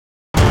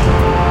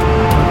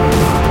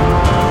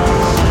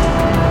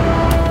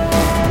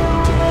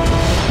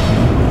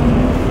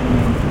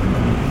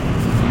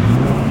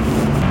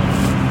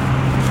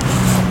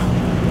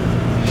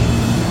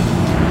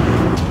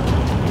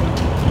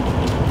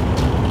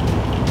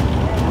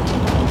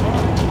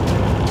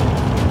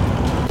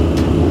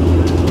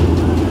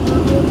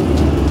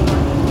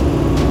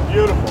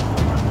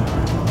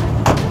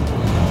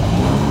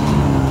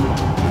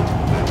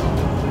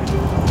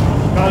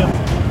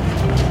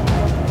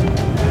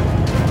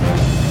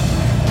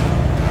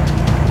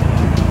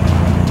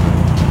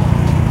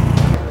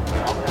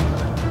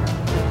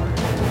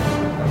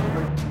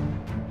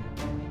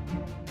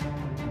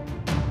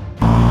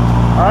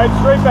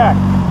straight back.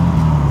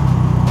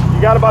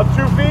 You got about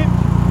 2 feet.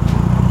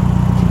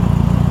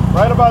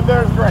 Right about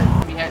there is great.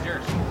 You had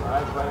yours?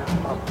 I've been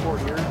about 4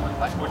 years.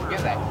 Where'd you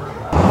get that?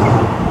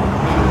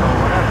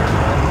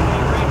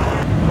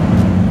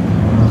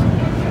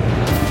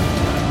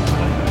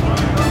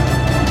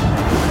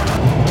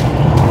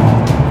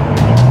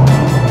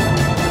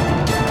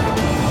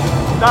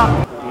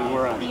 Stop.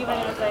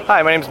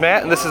 Hi, my name's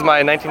Matt, and this is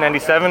my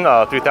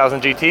 1997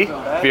 3000 GT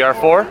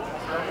VR4.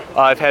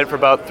 I've had it for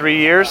about 3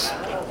 years.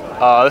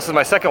 This is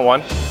my second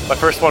one. My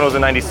first one was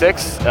in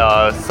 '96.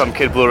 Some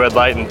kid blew a red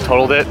light and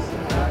totaled it,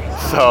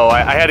 so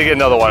I had to get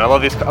another one. I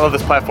love this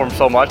platform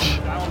so much.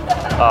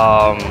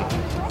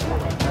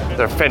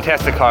 They're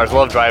fantastic cars. I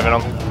love driving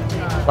them.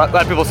 A lot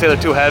of people say they're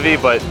too heavy,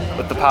 but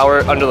with the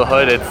power under the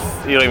hood,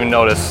 you don't even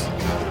notice.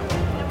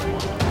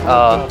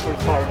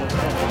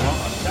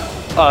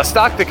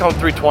 Stock, they come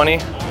 320.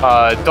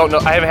 Don't know.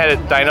 I haven't had it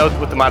dynoed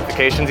with the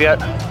modifications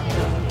yet,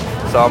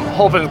 so I'm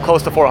hoping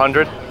close to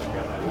 400.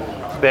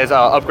 It has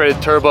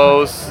upgraded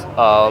turbos,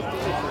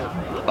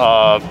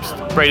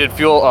 braided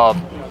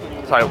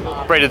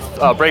braided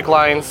brake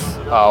lines,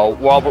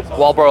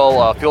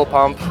 Walbro fuel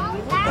pump,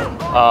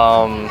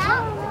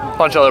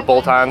 bunch of other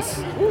bolt-ons,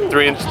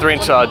 3-inch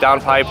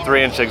downpipe,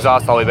 3-inch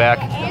exhaust all the way back.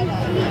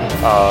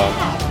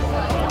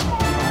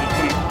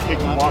 You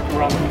can walk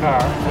around the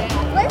car.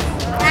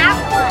 What's that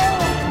one?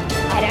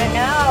 I don't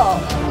know.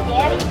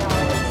 Daddy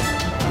knows.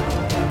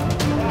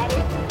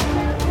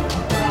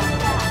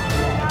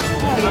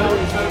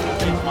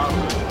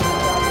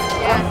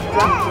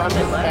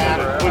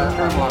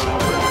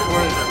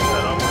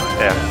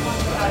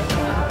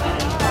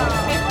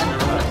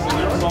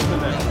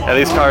 Yeah,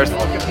 these cars.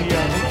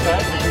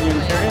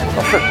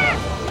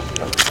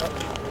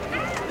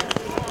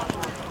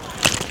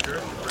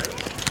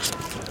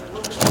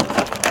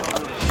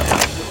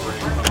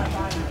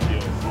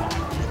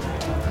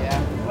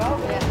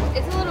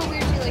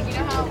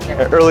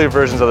 Earlier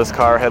versions of this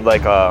car had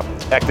like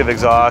active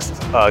exhaust,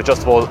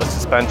 adjustable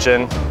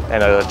suspension,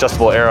 and an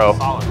adjustable aero.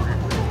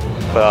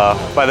 But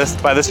by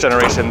this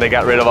generation, they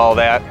got rid of all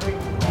that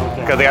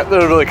because they got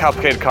really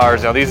complicated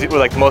cars. You know, these were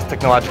like the most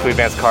technologically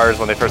advanced cars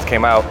when they first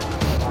came out.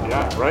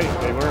 Yeah, right.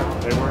 They were.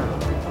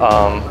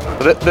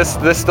 But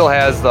this still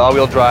has the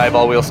all-wheel drive,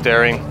 all-wheel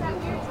steering,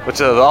 which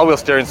the all-wheel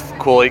steering is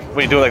cool. Like,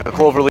 when you do like the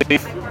clover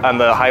leaf on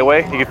the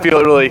highway, you can feel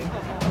it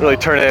really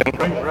turn in.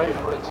 Right.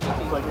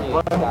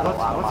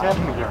 What's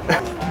happening here?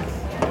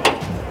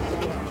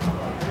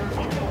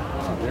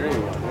 There you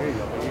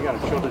go. You got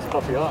to show this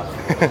puppy off.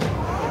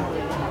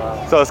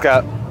 So it's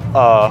got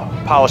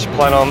polished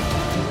plenum,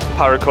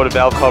 powder-coated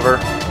valve cover,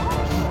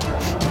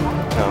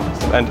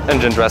 some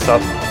engine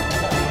dress-up.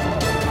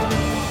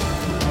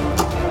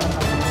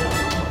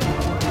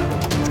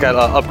 It's got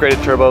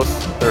upgraded turbos.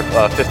 They're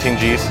 15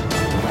 Gs.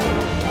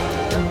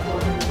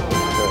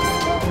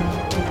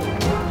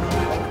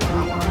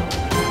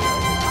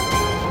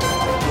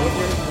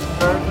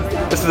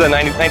 This is a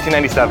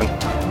 1997.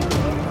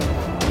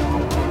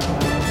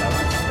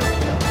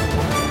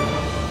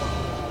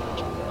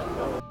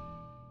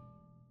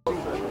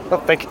 Well,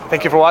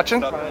 thank you for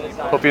watching.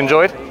 Hope you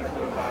enjoyed.